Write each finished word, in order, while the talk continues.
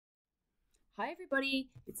Hi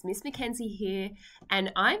everybody, it's Miss MacKenzie here,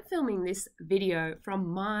 and I'm filming this video from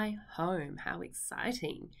my home. How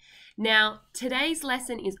exciting. Now, today's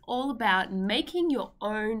lesson is all about making your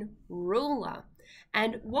own ruler.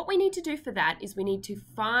 And what we need to do for that is we need to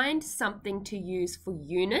find something to use for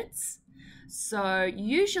units. So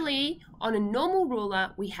usually on a normal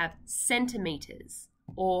ruler, we have centimeters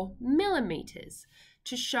or millimeters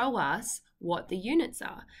to show us what the units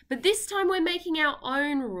are. But this time we're making our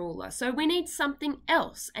own ruler, so we need something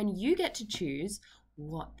else, and you get to choose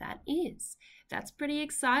what that is. That's pretty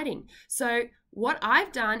exciting. So what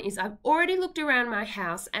I've done is I've already looked around my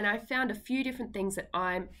house and I found a few different things that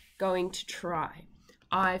I'm going to try.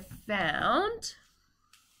 I found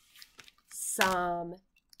some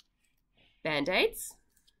Band-Aids.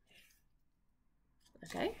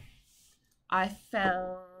 Okay. I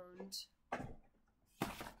found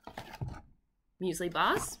muesli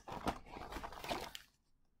bars,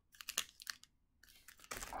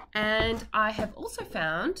 and I have also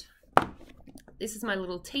found, this is my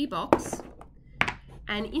little tea box,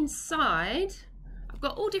 and inside I've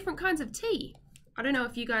got all different kinds of tea. I don't know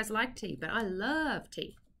if you guys like tea, but I love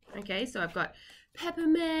tea. Okay, so I've got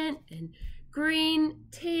peppermint and green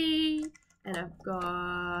tea, and I've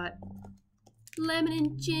got lemon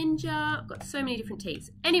and ginger. I've got so many different teas.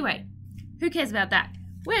 Anyway, who cares about that?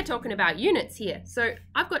 We're talking about units here. So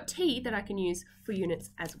I've got tea that I can use for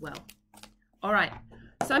units as well. All right,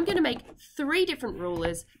 so I'm going to make 3 different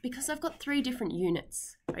rulers because I've got 3 different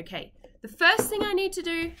units. Okay, the first thing I need to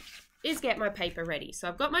do is get my paper ready. So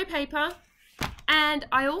I've got my paper, and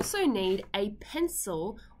I also need a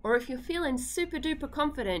pencil, or if you're feeling super duper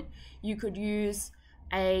confident, you could use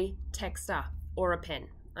a texter or a pen,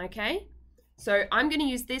 okay? So I'm going to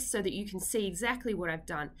use this so that you can see exactly what I've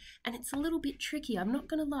done. And it's a little bit tricky, I'm not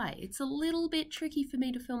going to lie. It's a little bit tricky for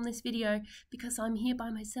me to film this video because I'm here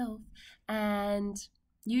by myself. And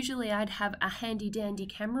usually I'd have a handy dandy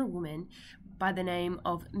camera woman by the name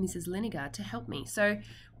of Mrs. Liniger to help me. So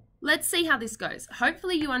let's see how this goes.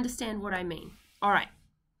 Hopefully you understand what I mean. All right,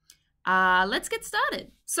 let's get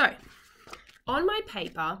started. So on my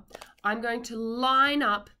paper, I'm going to line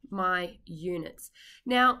up my units.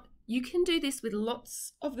 Now, you can do this with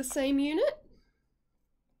lots of the same unit.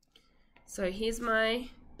 So here's my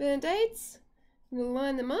Band-Aids. I'm going to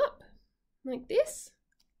line them up like this.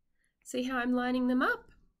 See how I'm lining them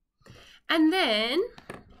up? And then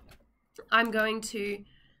I'm going to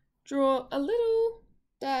draw a little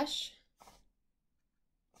dash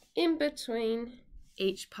in between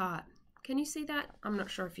each part. Can you see that? I'm not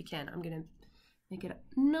sure if you can. I'm going to make it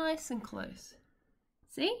nice and close.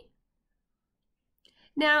 See?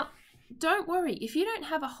 Now, don't worry, if you don't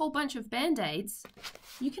have a whole bunch of Band-Aids,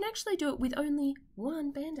 you can actually do it with only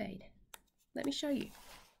one Band-Aid. Let me show you.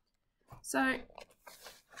 So,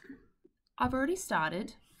 I've already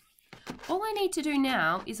started. All I need to do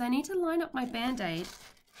now is I need to line up my Band-Aid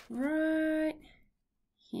right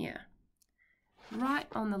here, right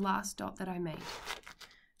on the last dot that I made,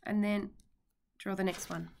 and then draw the next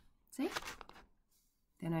one. See?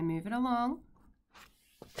 Then I move it along.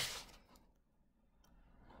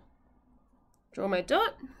 Draw my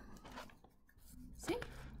dot, see?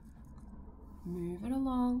 Move it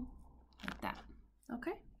along like that,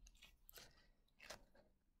 okay?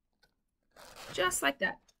 Just like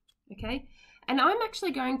that, okay? And I'm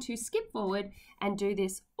actually going to skip forward and do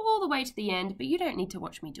this all the way to the end, but you don't need to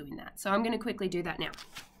watch me doing that. So I'm going to quickly do that now.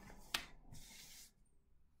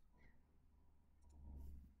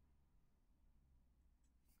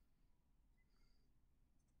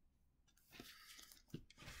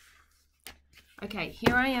 Okay,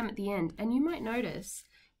 here I am at the end, and you might notice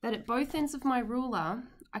that at both ends of my ruler,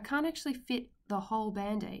 I can't actually fit the whole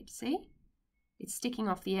Band-Aid, see? It's sticking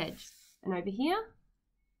off the edge. And over here,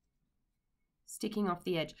 sticking off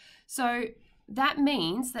the edge. So that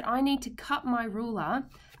means that I need to cut my ruler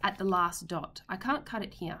at the last dot. I can't cut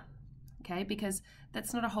it here, okay, because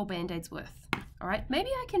that's not a whole Band-Aid's worth. All right, maybe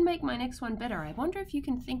I can make my next one better. I wonder if you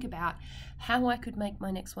can think about how I could make my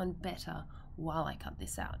next one better while I cut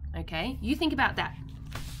this out, okay? You think about that.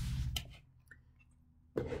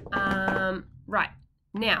 Right,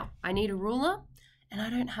 now I need a ruler, and I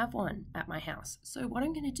don't have one at my house. So what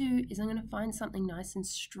I'm going to do is I'm going to find something nice and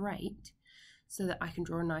straight so that I can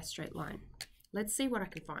draw a nice straight line. Let's see what I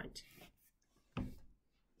can find.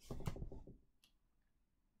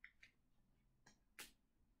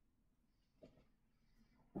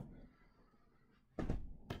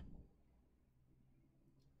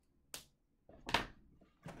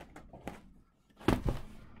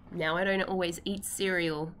 Now, I don't always eat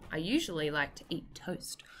cereal. I usually like to eat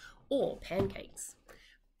toast or pancakes.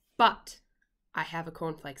 But I have a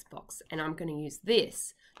cornflakes box and I'm going to use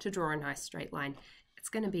this to draw a nice straight line. It's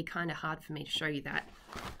going to be kind of hard for me to show you that.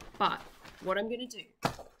 But what I'm going to do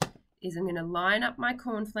is I'm going to line up my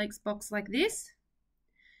cornflakes box like this,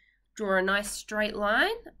 draw a nice straight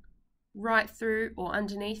line right through or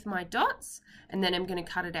underneath my dots, and then I'm going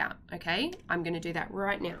to cut it out, okay? I'm going to do that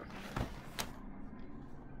right now.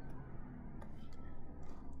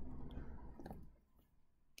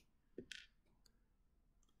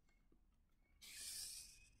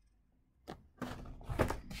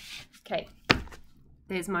 Okay,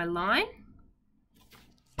 there's my line.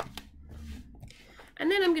 And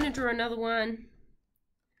then I'm going to draw another one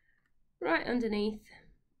right underneath.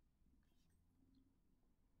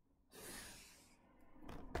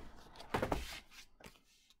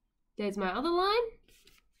 There's my other line.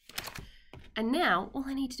 And now all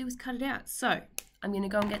I need to do is cut it out. So I'm going to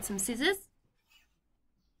go and get some scissors.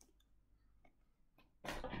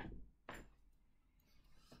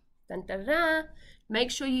 Dun, da, da, da. Make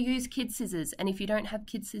sure you use kid scissors, and if you don't have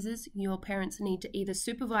kid scissors, your parents need to either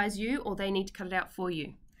supervise you or they need to cut it out for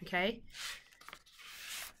you, okay?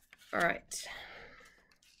 All right.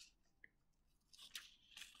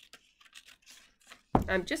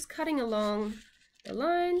 I'm just cutting along the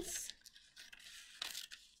lines.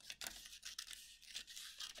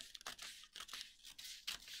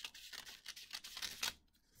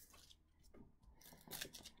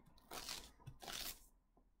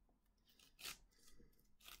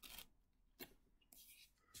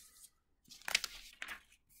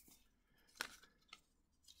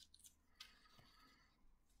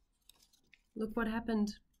 Look what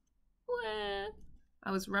happened.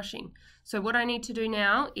 I was rushing. So what I need to do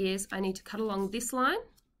now is I need to cut along this line.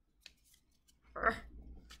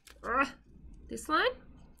 This line.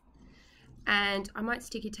 And I might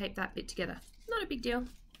sticky tape that bit together. Not a big deal.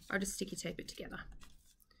 I'll just sticky tape it together.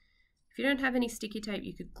 If you don't have any sticky tape,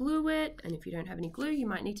 you could glue it. And if you don't have any glue, you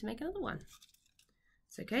might need to make another one.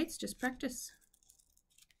 It's okay, it's just practice.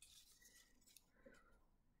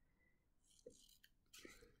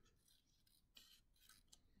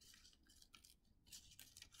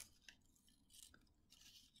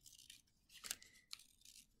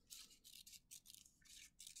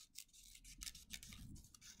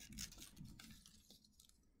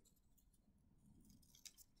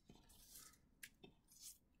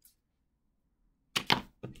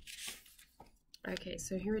 Okay,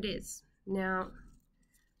 so here it is. Now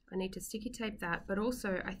I need to sticky tape that, but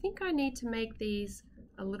also I think I need to make these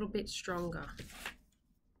a little bit stronger.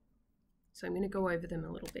 So I'm going to go over them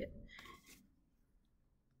a little bit.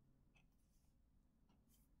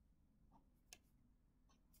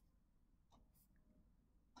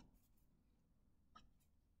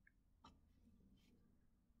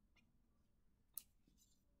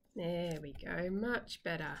 There we go, much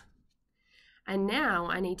better. And now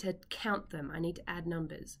I need to count them. I need to add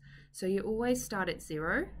numbers. So you always start at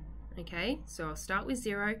 0, okay? So I'll start with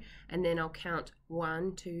 0 and then I'll count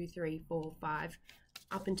 1, 2, 3, 4, 5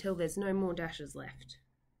 up until there's no more dashes left.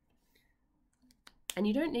 And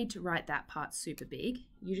you don't need to write that part super big.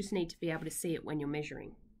 You just need to be able to see it when you're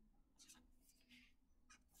measuring.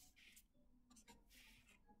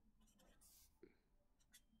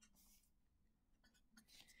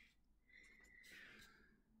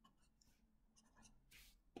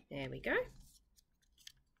 There we go.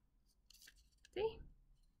 See?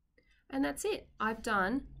 And that's it. I've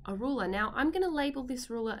done a ruler. Now I'm going to label this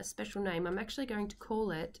ruler a special name. I'm actually going to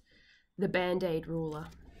call it the Band-Aid ruler.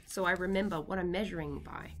 So I remember what I'm measuring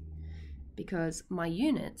by. Because my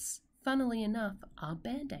units, funnily enough, are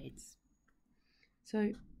Band-Aids.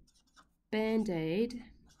 So Band-Aid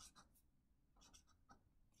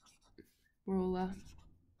ruler.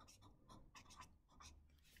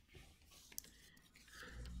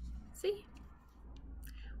 See?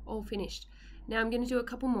 All finished. Now I'm going to do a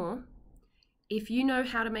couple more. If you know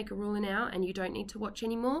how to make a ruler now and you don't need to watch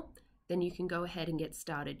anymore, then you can go ahead and get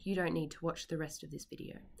started. You don't need to watch the rest of this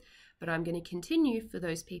video. But I'm going to continue for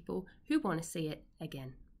those people who want to see it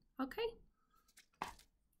again. Okay?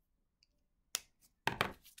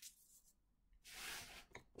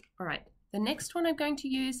 All right. The next one I'm going to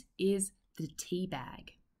use is the tea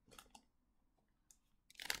bag.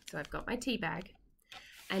 So I've got my tea bag.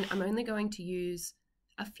 And I'm only going to use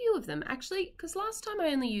a few of them, actually, because last time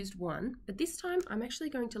I only used one, but this time I'm actually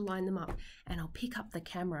going to line them up and I'll pick up the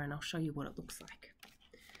camera and I'll show you what it looks like.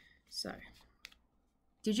 So,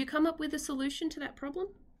 did you come up with a solution to that problem?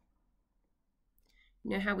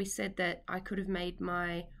 You know how we said that I could have made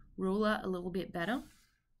my ruler a little bit better?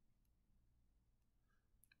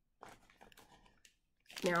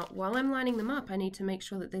 Now, while I'm lining them up, I need to make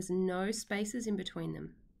sure that there's no spaces in between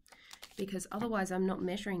them, because otherwise I'm not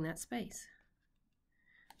measuring that space.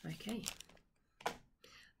 Okay,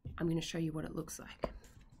 I'm going to show you what it looks like.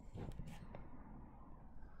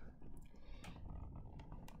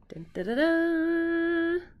 Dun, da, da,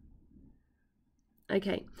 da.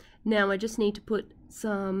 Okay, now I just need to put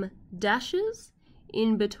some dashes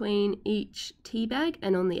in between each tea bag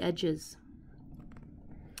and on the edges.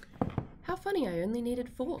 How funny, I only needed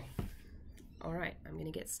 4. All right, I'm going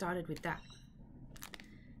to get started with that.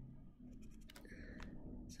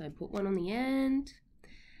 So I put one on the end.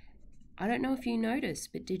 I don't know if you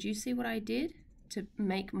noticed, but did you see what I did to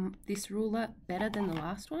make this ruler better than the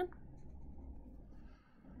last one?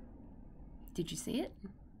 Did you see it?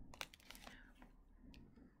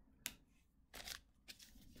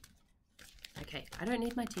 Okay, I don't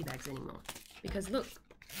need my tea bags anymore because look,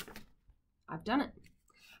 I've done it.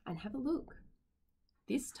 And have a look.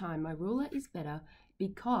 This time my ruler is better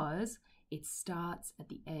because it starts at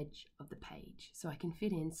the edge of the page, so I can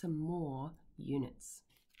fit in some more units.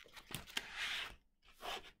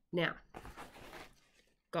 Now,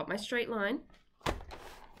 got my straight line.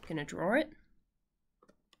 Gonna draw it.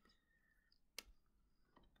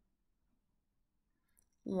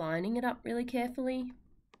 Lining it up really carefully.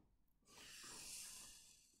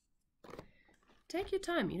 Take your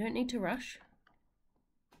time, you don't need to rush.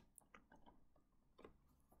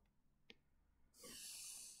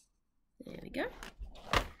 There we go.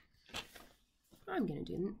 I'm going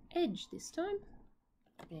to do an edge this time.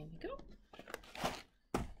 There we go.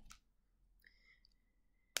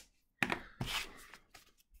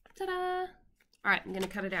 Ta-da! All right, I'm going to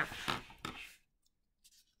cut it out.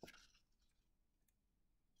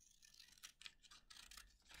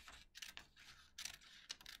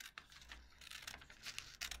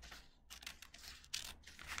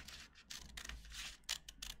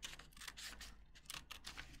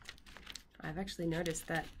 I've actually noticed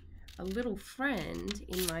that a little friend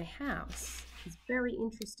in my house is very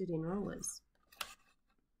interested in rulers.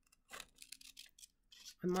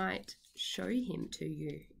 I might show him to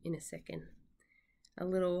you in a second. A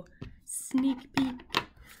little sneak peek.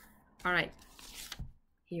 All right,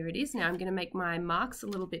 here it is. Now I'm going to make my marks a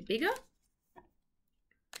little bit bigger.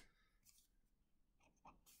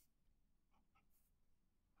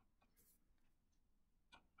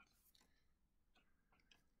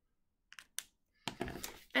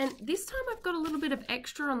 And this time I've got a little bit of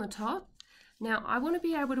extra on the top. Now I want to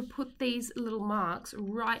be able to put these little marks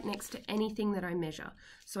right next to anything that I measure.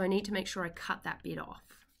 So I need to make sure I cut that bit off.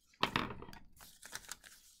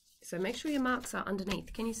 So make sure your marks are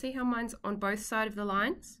underneath. Can you see how mine's on both sides of the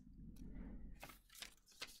lines?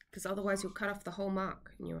 Because otherwise you'll cut off the whole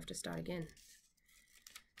mark and you'll have to start again.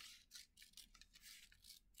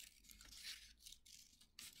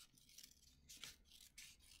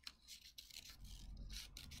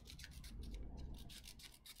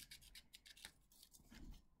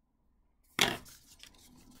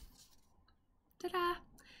 Ta-da!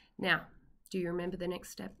 Now, do you remember the next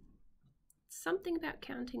step? Something about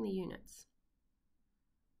counting the units.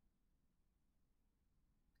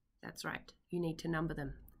 That's right, you need to number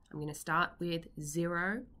them. I'm going to start with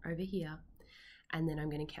 0 over here, and then I'm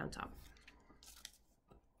going to count up.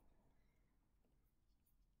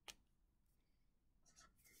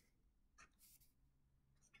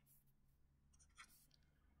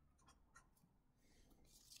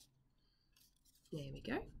 There we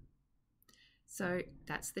go. So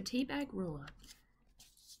that's the tea bag ruler.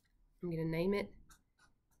 I'm going to name it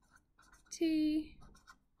tea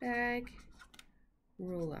bag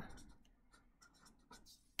ruler.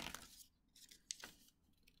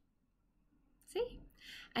 See?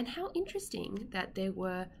 And how interesting that there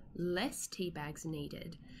were less tea bags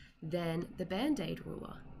needed than the Band-Aid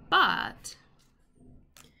ruler. But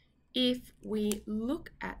if we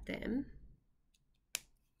look at them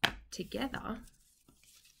together,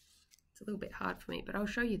 it's a little bit hard for me, but I'll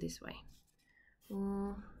show you this way.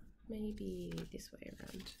 Or maybe this way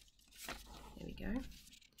around. There we go.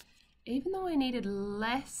 Even though I needed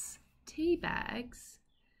less tea bags,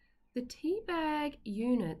 the tea bag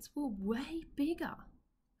units were way bigger.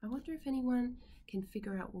 I wonder if anyone can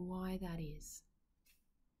figure out why that is.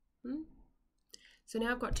 So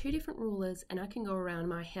now I've got 2 different rulers and I can go around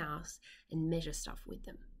my house and measure stuff with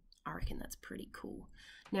them. I reckon that's pretty cool.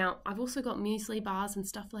 Now, I've also got muesli bars and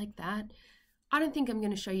stuff like that. I don't think I'm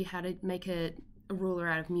going to show you how to make a ruler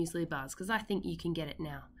out of muesli bars because I think you can get it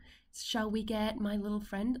now. Shall we get my little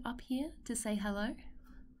friend up here to say hello?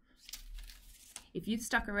 If you've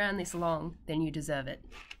stuck around this long, then you deserve it.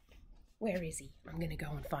 Where is he? I'm going to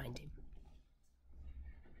go and find him.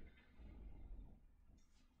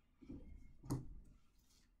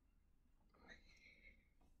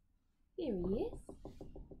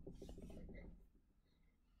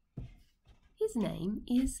 his name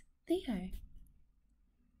is Theo.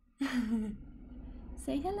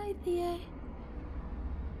 Say hello, Theo.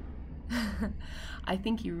 I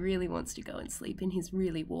think he really wants to go and sleep in his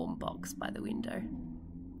really warm box by the window.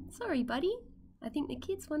 Sorry, buddy. I think the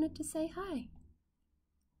kids wanted to say hi.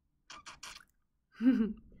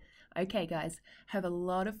 Okay, guys, have a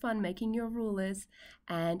lot of fun making your rulers.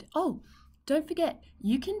 And, oh, don't forget,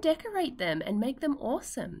 you can decorate them and make them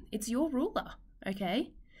awesome. It's your ruler,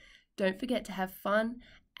 okay? Don't forget to have fun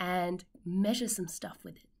and measure some stuff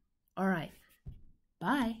with it. All right,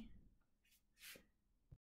 bye.